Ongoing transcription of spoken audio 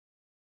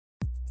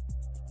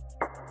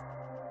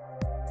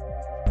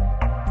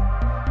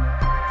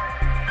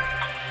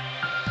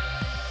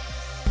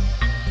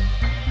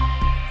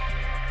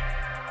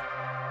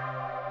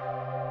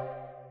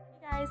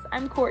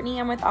I'm Kourtney.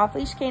 I'm with Off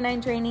Leash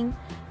Canine Training.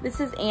 This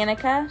is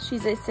Annika.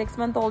 She's a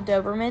 6-month-old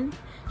Doberman.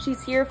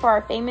 She's here for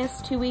our famous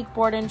 2-week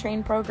board and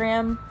train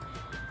program.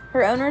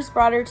 Her owners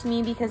brought her to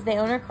me because they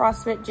own a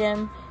CrossFit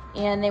gym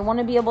and they want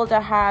to be able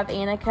to have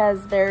Annika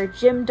as their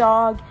gym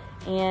dog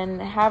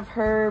and have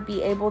her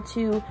be able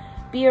to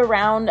be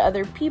around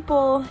other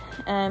people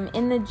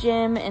in the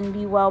gym and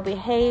be well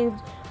behaved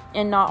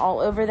and not all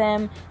over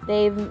them.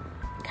 They've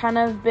kind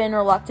of been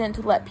reluctant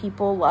to let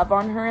people love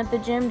on her at the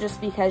gym just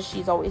because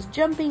she's always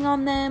jumping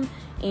on them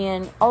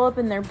and all up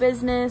in their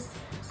business.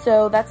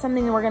 So that's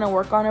something that we're going to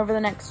work on over the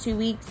next 2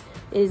 weeks,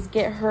 is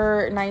get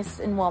her nice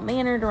and well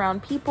mannered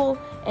around people,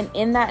 and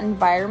in that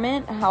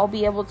environment I'll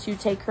be able to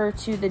take her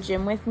to the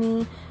gym with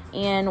me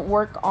and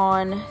work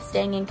on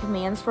staying in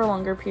commands for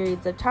longer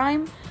periods of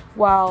time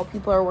while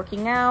people are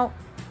working out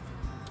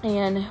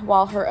and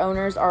while her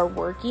owners are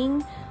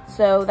working.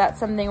 So that's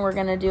something we're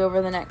going to do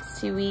over the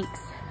next 2 weeks.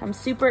 I'm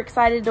super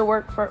excited to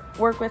work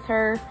with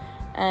her.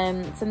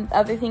 Some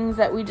other things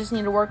that we just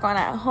need to work on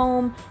at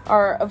home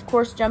are, of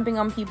course, jumping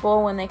on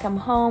people when they come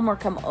home or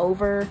come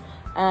over.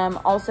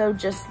 Also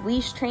just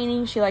leash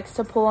training. She likes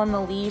to pull on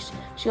the leash.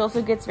 She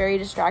also gets very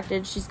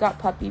distracted. She's got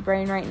puppy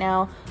brain right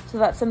now. So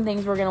that's some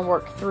things we're going to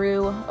work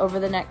through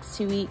over the next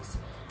 2 weeks.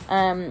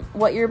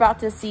 What you're about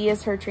to see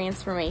is her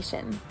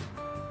transformation.